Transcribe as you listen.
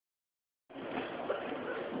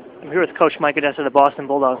I'm here with Coach Mike Odessa of the Boston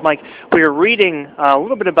Bulldogs. Mike, we were reading a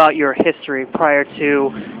little bit about your history prior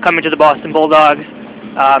to coming to the Boston Bulldogs.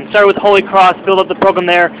 Started with Holy Cross, built up the program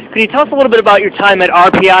there. Can you tell us a little bit about your time at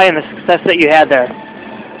RPI and the success that you had there?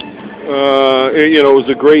 It was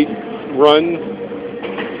a great run.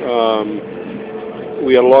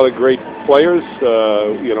 We had a lot of great players.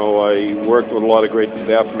 I worked with a lot of great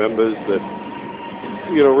staff members that,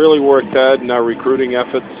 really worked hard in our recruiting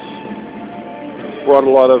efforts. Brought a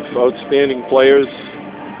lot of outstanding players.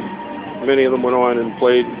 Many of them went on and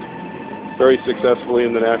played very successfully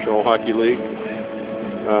in the National Hockey League.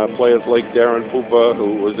 Players like Darren Pupa,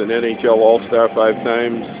 who was an NHL All-Star 5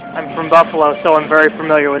 times. I'm from Buffalo, so I'm very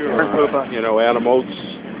familiar with Darren Pupa. Adam Oates,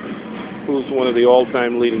 who's one of the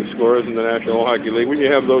all-time leading scorers in the National Hockey League. When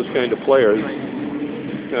you have those kind of players,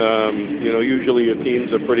 usually your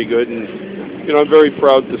teams are pretty good. And, I'm very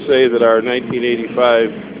proud to say that our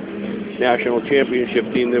 1985 National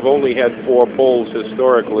Championship team, they've only had 4 polls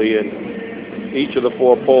historically, and each of the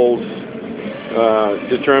 4 polls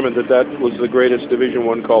determined that was the greatest Division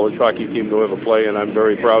I college hockey team to ever play, and I'm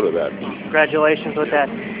very proud of that. Congratulations with that.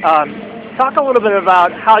 Talk a little bit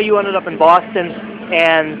about how you ended up in Boston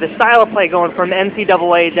and the style of play going from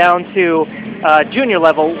NCAA down to junior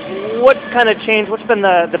level. What kind of change, what's been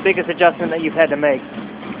the biggest adjustment that you've had to make?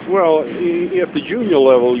 Well, at the junior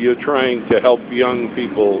level, you're trying to help young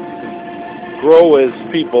people grow as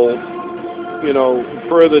people,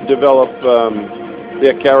 further develop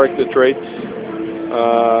their character traits.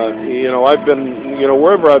 I've been,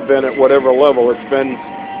 wherever I've been at whatever level, it's been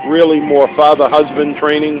really more father-husband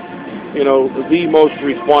training. The most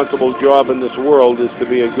responsible job in this world is to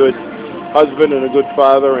be a good husband and a good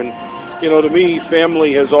father. And, to me,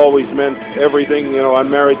 family has always meant everything. I'm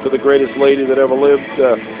married to the greatest lady that ever lived,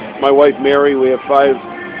 my wife Mary. We have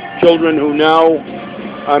 5 children who now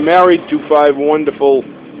are married to 5 wonderful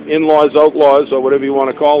in-laws, outlaws, or whatever you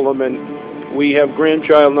want to call them. And we have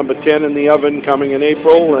grandchild number 10 in the oven coming in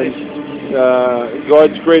April, and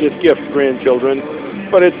God's greatest gift,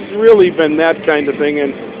 grandchildren. But it's really been that kind of thing,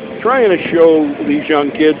 and trying to show these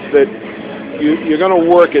young kids that you're going to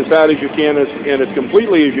work as hard as you can and as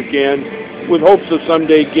completely as you can, with hopes of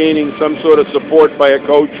someday gaining some sort of support by a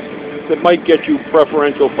coach that might get you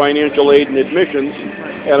preferential financial aid and admissions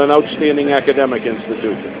at an outstanding academic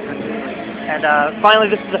institution. And finally,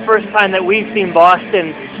 this is the first time that we've seen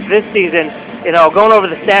Boston this season. Going over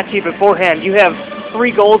the stat sheet beforehand, you have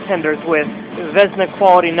 3 goaltenders with Vezina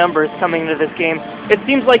quality numbers coming into this game. It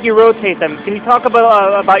seems like you rotate them. Can you talk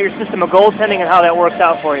about your system of goaltending and how that works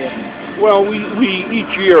out for you? Well, we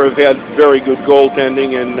each year have had very good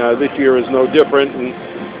goaltending, and this year is no different. And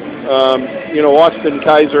Austin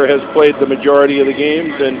Kaiser has played the majority of the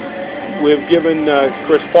games, and we've given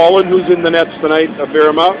Chris Paulin, who's in the nets tonight, a fair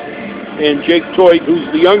amount, and Jake Toit, who's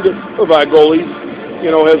the youngest of our goalies,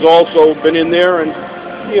 has also been in there. And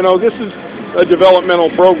this is a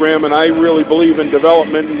developmental program, and I really believe in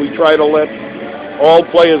development, and we try to let all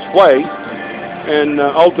players play. And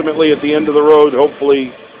ultimately, at the end of the road,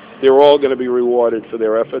 hopefully, they're all going to be rewarded for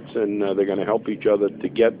their efforts, and they're going to help each other to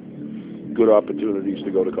get good opportunities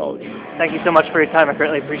to go to college. Thank you so much for your time. I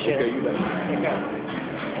greatly appreciate it. You bet.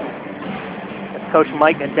 That's Coach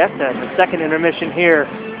Mike Odessa in the second intermission here.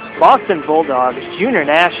 Boston Bulldogs, Junior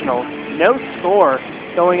National, no score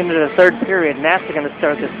going into the third period. Nats are going to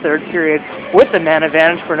start this third period with the man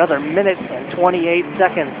advantage for another minute and 28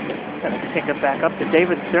 seconds. Going to pick it back up to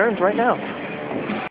David Stearns right now.